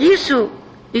 οδηγήσου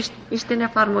στην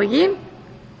εφαρμογή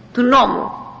του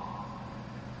νόμου.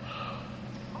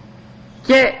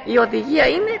 Και η οδηγία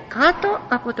είναι κάτω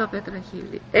από το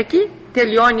πετραχύλι. Εκεί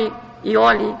τελειώνει η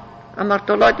όλη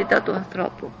αμαρτωλότητα του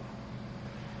ανθρώπου.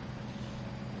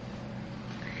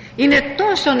 Είναι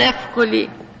τόσο εύκολη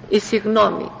η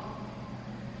συγνώμη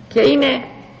και είναι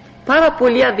πάρα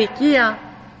πολύ αδικία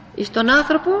στον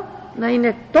άνθρωπο να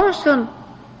είναι τόσο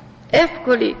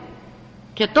εύκολη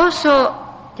και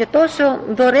τόσο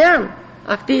δωρεάν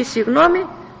αυτή η συγνώμη,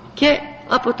 και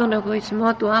από τον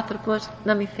εγωισμό του άνθρωπος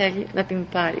να μην θέλει να την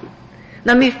πάρει,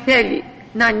 να μην θέλει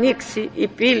να ανοίξει η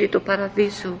πύλη του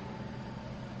παραδείσου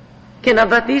και να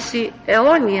βαδίσει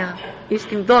αιώνια εις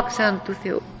την δόξα του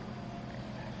Θεού.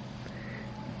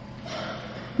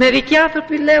 Μερικοί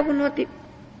άνθρωποι λέγουν ότι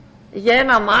για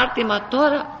ένα αμάρτημα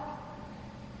τώρα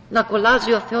να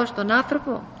κολλάζει ο Θεός τον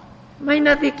άνθρωπο. Μα είναι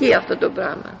αδικία αυτό το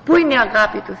πράγμα. Πού είναι η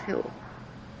αγάπη του Θεού?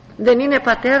 Δεν είναι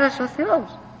πατέρας ο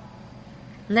Θεός?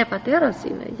 Ναι, πατέρας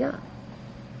είναι, γεια.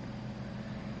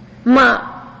 Μα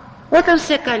όταν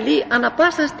σε καλεί ανα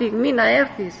πάσα στιγμή να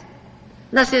έρθεις,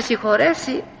 να σε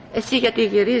συγχωρέσει, εσύ γιατί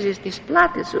γυρίζεις τις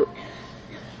πλάτες σου?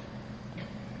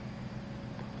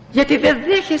 Γιατί δεν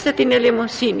δέχεσαι την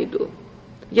ελεημοσύνη του?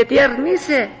 Γιατί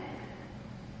αρνείσαι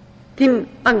την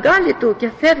αγκάλη του και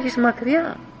φεύγεις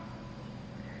μακριά?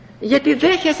 Γιατί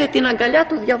δέχεσαι την αγκαλιά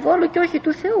του διαβόλου και όχι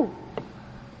του Θεού?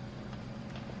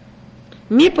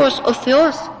 Μήπως ο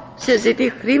Θεός σε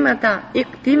ζητεί χρήματα ή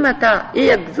κτήματα ή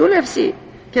εκδούλευση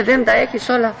και δεν τα έχεις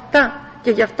όλα αυτά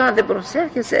και γι' αυτό δεν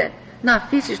προσέρχεσαι να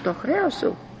αφήσεις το χρέος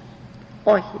σου?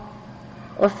 Όχι.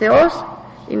 Ο Θεός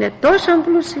είναι τόσο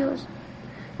πλούσιος,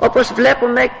 όπως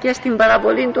βλέπουμε και στην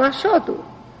παραβολή του Ασώτου.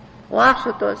 Ο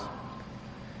Άσωτος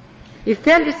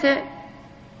θέλησε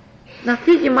να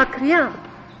φύγει μακριά,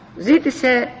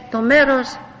 ζήτησε το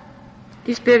μέρος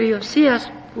της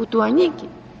περιουσίας που του ανήκει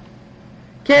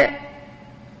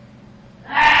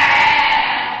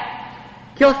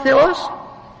και ο Θεός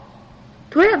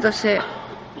του έδωσε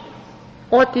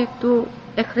ό,τι του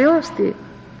εχρεώστη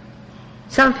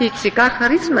σαν φυσικά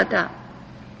χαρίσματα,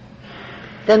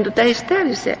 δεν του τα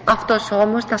ειστέρισε. Αυτός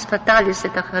όμως τα σπατάλησε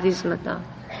τα χαρίσματα,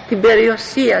 την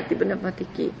περιουσία την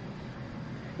πνευματική.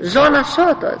 Ζώνα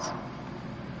Ασώτος,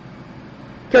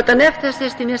 και όταν έφτασε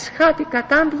στην εσχάτη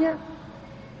κατάντια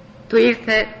του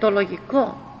ήρθε το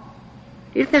λογικό,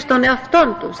 ήρθε στον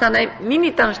εαυτόν του, σαν να μην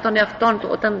ήταν στον εαυτόν του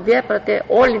όταν διέπρατε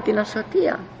όλη την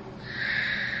ασωτεία,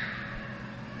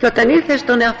 και όταν ήρθε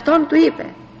στον εαυτόν του είπε: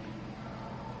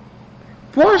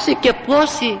 πόσοι και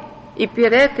πόσοι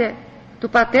υπηρέτε του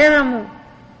πατέρα μου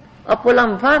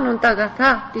απολαμβάνουν τα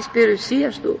αγαθά της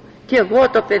περιουσίας του και εγώ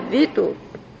το παιδί του,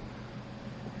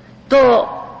 το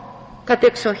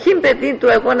κατεξοχήν παιδί του,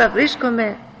 εγώ να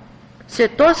βρίσκομαι σε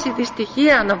τόση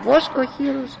δυστυχία, να βόσκω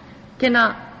χείρους και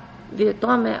να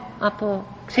διαιτώμαι από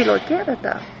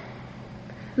ξυλοκέρατα,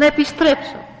 να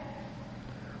επιστρέψω.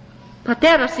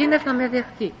 Πατέρας είναι, θα με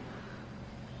δεχτεί,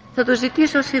 θα του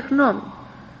ζητήσω συγγνώμη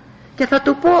και θα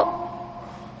του πω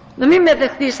να μην με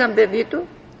δεχθεί σαν παιδί του,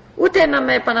 ούτε να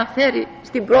με επαναφέρει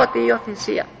στην πρώτη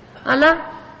υιοθεσία, αλλά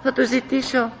θα του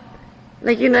ζητήσω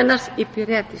να γίνω ένας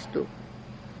υπηρέτης του,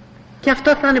 και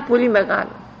αυτό θα είναι πολύ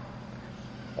μεγάλο.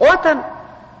 Όταν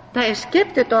τα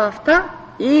εσκέπτεται αυτά,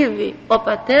 ήδη ο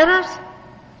πατέρας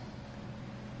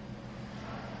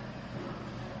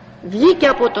βγήκε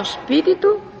από το σπίτι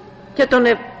του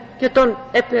και τον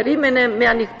επερίμενε με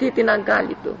ανοιχτή την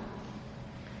αγκάλη του.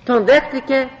 Τον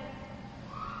δέχτηκε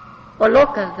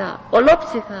ολόκαρδα,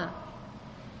 ολόψυχα,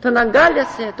 τον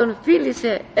αγκάλιασε, τον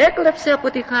φίλησε, έκλαψε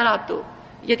από τη χαρά του,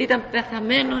 γιατί ήταν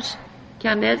πεθαμένος και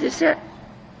ανέζησε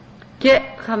και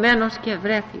χαμένος και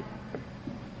βρέθη.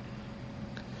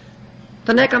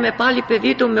 Τον έκαμε πάλι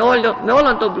παιδί του με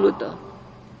όλον τον πλούτο,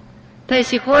 τα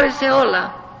εισηχώρησε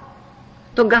όλα,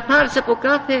 τον καθάρισε από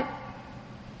κάθε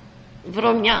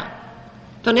βρωμιά,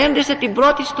 τον έντεσε την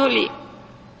πρώτη στολή,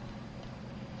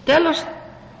 τέλος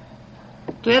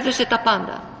του έδωσε τα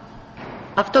πάντα.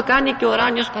 Αυτό κάνει και ο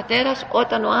ουράνιος πατέρας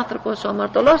όταν ο άνθρωπος, ο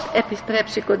αμαρτωλός,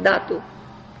 επιστρέψει κοντά του.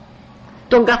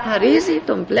 Τον καθαρίζει,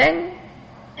 τον πλένει,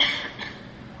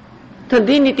 τον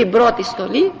δίνει την πρώτη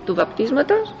στολή του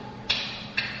βαπτίσματος,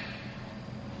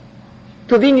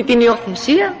 του δίνει την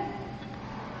υιοθεσία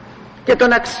και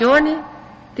τον αξιώνει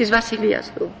της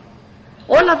βασιλείας του.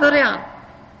 Όλα δωρεάν.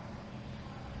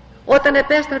 Όταν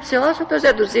επέστρεψε ο Άσωτος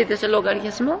δεν του ζήτησε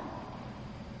λογαριασμό,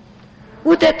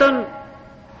 ούτε τον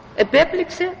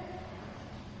επέπληξε,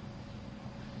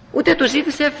 ούτε του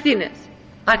ζήτησε ευθύνες,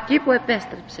 αρκεί που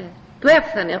επέστρεψε. Του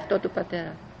έφθανε αυτό του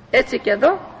πατέρα. Έτσι και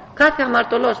εδώ κάθε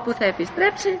αμαρτωλός που θα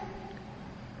επιστρέψει,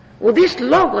 ουδής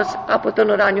λόγος από τον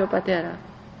ουράνιο πατέρα,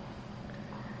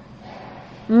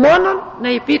 μόνον να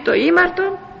υπεί το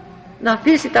ήμαρτον, να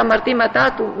αφήσει τα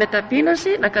αμαρτήματά του με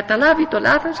ταπείνωση, να καταλάβει το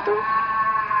λάθος του.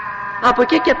 Από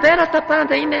εκεί και πέρα τα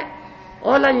πάντα είναι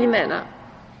όλα λυμμένα.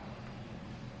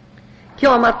 Και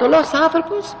ο αμαρτωλός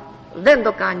άνθρωπος δεν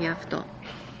το κάνει αυτό,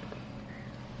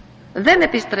 δεν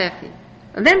επιστρέφει,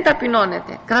 δεν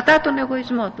ταπεινώνεται, κρατά τον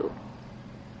εγωισμό του.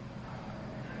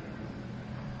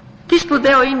 Τι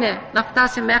σπουδαίο είναι να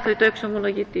φτάσει μέχρι το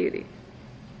εξομολογητήρι.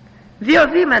 2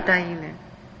 βήματα είναι.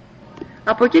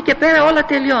 Από εκεί και πέρα όλα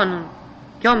τελειώνουν,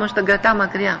 και όμως τον κρατά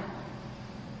μακριά.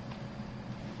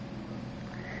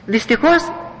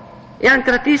 Δυστυχώς, εάν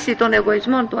κρατήσει τον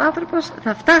εγωισμό του άνθρωπος,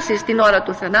 θα φτάσει στην ώρα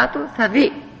του θανάτου, θα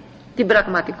δει την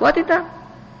πραγματικότητα,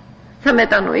 θα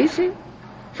μετανοήσει,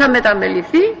 θα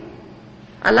μεταμεληθεί,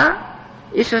 αλλά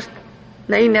ίσως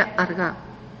να είναι αργά.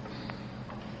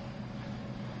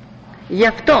 Γι'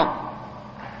 αυτό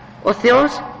ο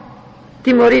Θεός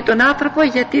τιμωρεί τον άνθρωπο,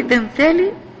 γιατί δεν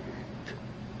θέλει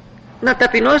να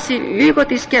ταπεινώσει λίγο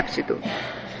τη σκέψη του.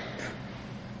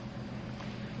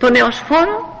 Το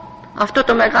νεοσφόρο, αυτό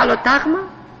το μεγάλο τάγμα,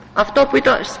 αυτό που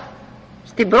ήταν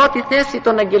στην πρώτη θέση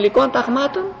των αγγελικών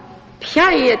ταγμάτων, ποια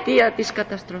η αιτία της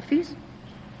καταστροφής,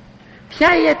 ποια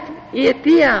η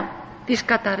αιτία της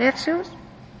καταρρεύσεως,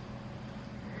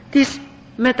 της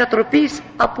μετατροπής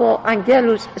από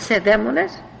αγγέλους σε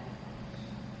δαίμονες?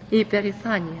 Η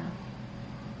υπερηφάνεια,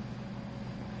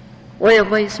 ο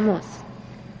εγωισμός.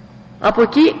 Από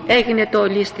εκεί έγινε το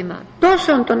ολίσθημα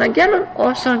τόσο των αγγέλων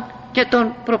όσο και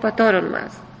των προπατώρων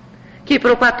μας. Και οι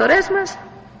προπατορές μας,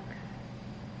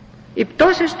 οι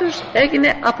πτώσεις τους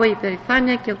έγινε από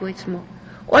υπερηφάνεια και εγωισμό.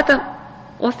 Όταν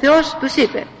ο Θεός τους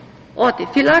είπε ότι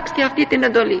φυλάξτε αυτή την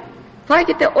εντολή,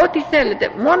 φάγετε ό,τι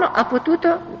θέλετε, μόνο από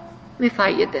τούτο μη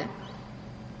φάγετε,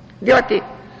 διότι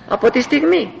από τη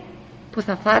στιγμή που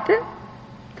θα φάτε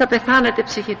θα πεθάνετε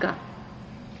ψυχικά.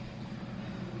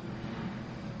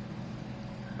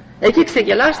 Εκεί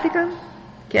ξεγελάστηκαν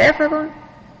και έφαγαν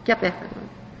και απέφαγαν.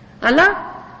 Αλλά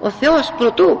ο Θεός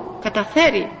προτού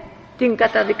καταφέρει την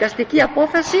καταδικαστική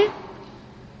απόφαση,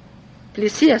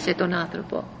 πλησίασε τον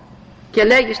άνθρωπο και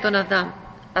λέγει στον Αδάμ,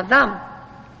 Αδάμ,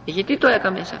 γιατί το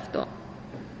έκαμες αυτό?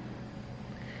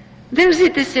 Δεν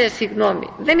ζήτησε συγγνώμη,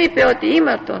 δεν είπε ότι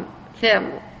ήμαρτον Θεέ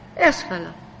μου,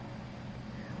 έσφαλα.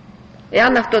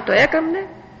 Εάν αυτό το έκαμνε,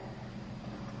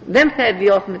 δεν θα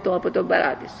εδιώχνε το από τον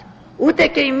παράδεισο. Ούτε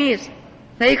και εμείς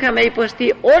θα είχαμε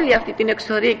υποστεί όλη αυτή την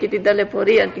εξορία και την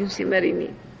ταλαιπωρία την σημερινή.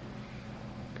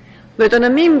 Με το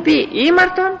να μην πει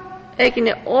ήμαρτον,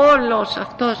 έγινε όλος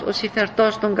αυτός ο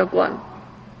συφερτός των κακών.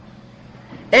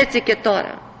 Έτσι και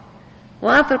τώρα ο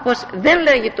άνθρωπος δεν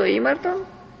λέγει το ήμαρτον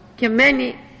και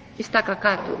μένει στα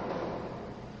κακά του.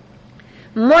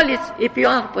 Μόλις είπε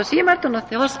ο άνθρωπος ήμαρτον, ο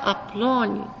Θεός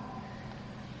απλώνει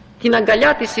την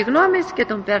αγκαλιά της συγγνώμης και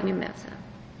τον παίρνει μέσα.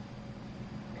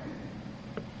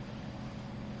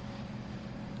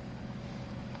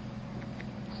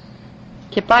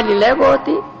 Και πάλι λέγω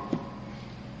ότι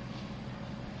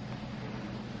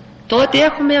τότε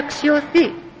έχουμε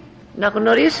αξιωθεί να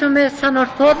γνωρίσουμε σαν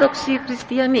Ορθόδοξοι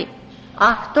Χριστιανοί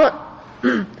αυτό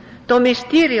το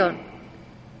μυστήριο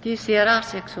της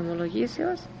Ιεράς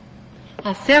Εξομολογήσεως,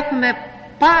 ας έχουμε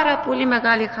πάρα πολύ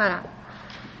μεγάλη χαρά,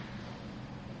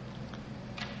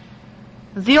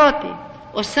 διότι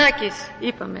ο Σάκης,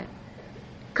 είπαμε,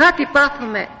 κάτι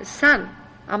πάθουμε σαν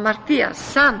αμαρτία,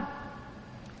 σαν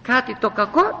κάτι το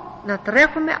κακό, να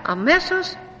τρέχουμε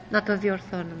αμέσως να το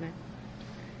διορθώνουμε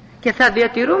και θα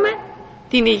διατηρούμε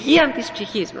την υγεία της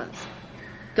ψυχής μας.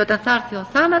 Και όταν θα έρθει ο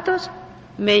θάνατος,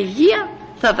 με υγεία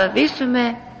θα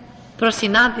βαδίσουμε προς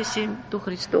συνάντηση του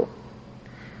Χριστού,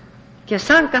 και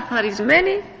σαν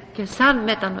καθαρισμένοι και σαν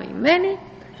μετανοημένοι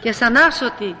και σαν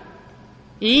άσωτοι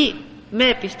ή με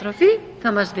επιστροφή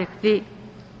θα μας δεχθεί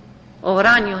ο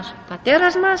ουράνιος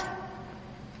Πατέρας μας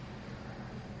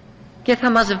και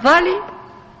θα μας βάλει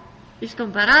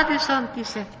στον παράδεισο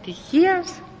της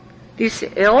ευτυχίας, της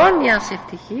αιώνιας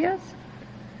ευτυχίας,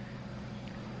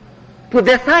 που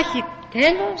δεν θα έχει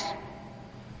τέλος,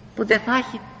 που δεν θα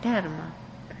έχει τέρμα.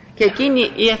 Και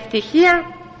εκείνη η ευτυχία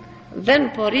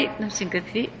δεν μπορεί να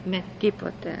συγκριθεί με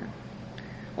τίποτε.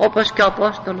 Όπως και ο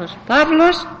Απόστολος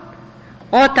Παύλος,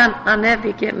 όταν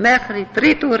ανέβηκε μέχρι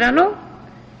τρίτου ουρανού,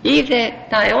 είδε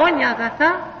τα αιώνια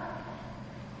αγαθά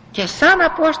και σαν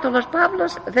Απόστολος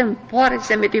Παύλος δεν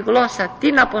μπόρεσε με τη γλώσσα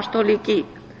την αποστολική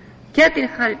και την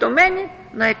χαριτωμένη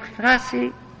να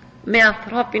εκφράσει με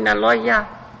ανθρώπινα λόγια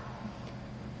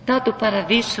τα του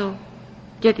παραδείσου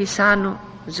και της άνω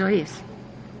ζωής.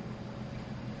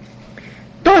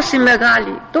 Τόση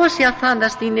μεγάλη, τόση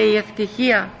αφάνταστη είναι η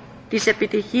ευτυχία της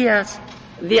επιτυχίας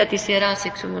δια της Ιεράς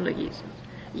Εξομολογήσεως.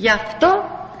 Γι' αυτό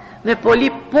με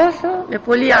πολύ πόθο, με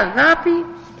πολύ αγάπη,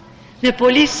 με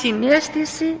πολύ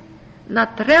συναίσθηση να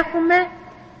τρέχουμε,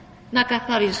 να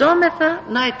καθαριζόμεθα,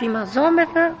 να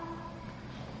ετοιμαζόμεθα,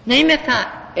 να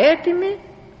είμεθα έτοιμοι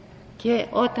και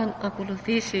όταν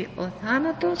ακολουθήσει ο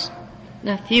θάνατος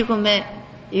να φύγουμε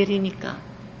ειρηνικά.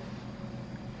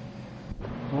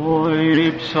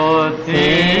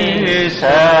 Ουριψωθείς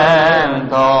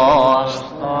εντός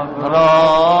των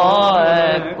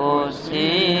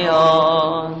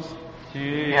προεκουσίως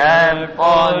και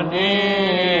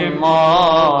πονήμος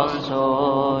σου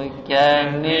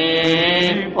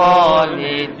καινή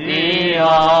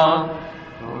πολιτεία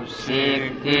του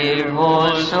σύκτημου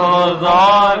σου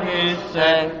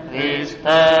δόρισε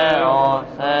Χριστέ ο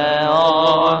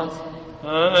Θεός,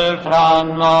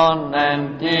 εφρανών εν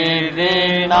τη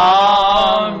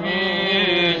δύναμη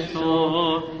σου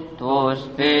τους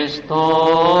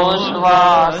πιστούς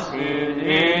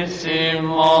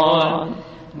βασιλίσιμων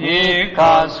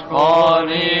νίκας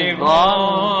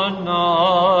χορηγών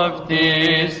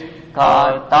αυτής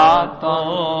κατά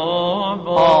των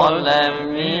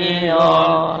πολεμίων.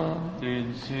 Την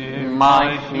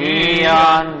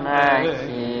συμμαχίαν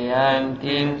έχει εν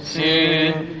την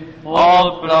συν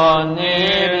όπλων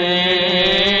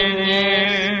ειρήνης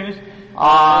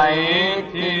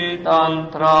αήτη των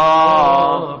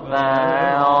τρόπεων.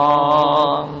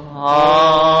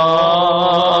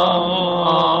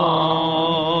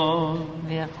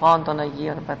 Διεχόντων ελεημών των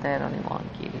Αγίων Πατέρων ημών,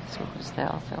 Κύριε Ιησού Χριστέ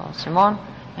ο Θεός ημών,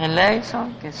 ελέησον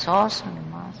και σώσον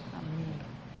ημάς. Αμήν.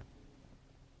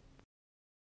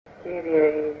 Κύριε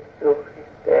Ιησού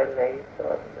Χριστέ,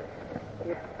 ελέησον με.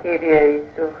 Κύριε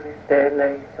Ιησού Χριστέ,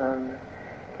 ελέησον με.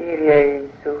 Κύριε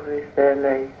Ιησού Χριστέ,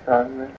 ελέησον με.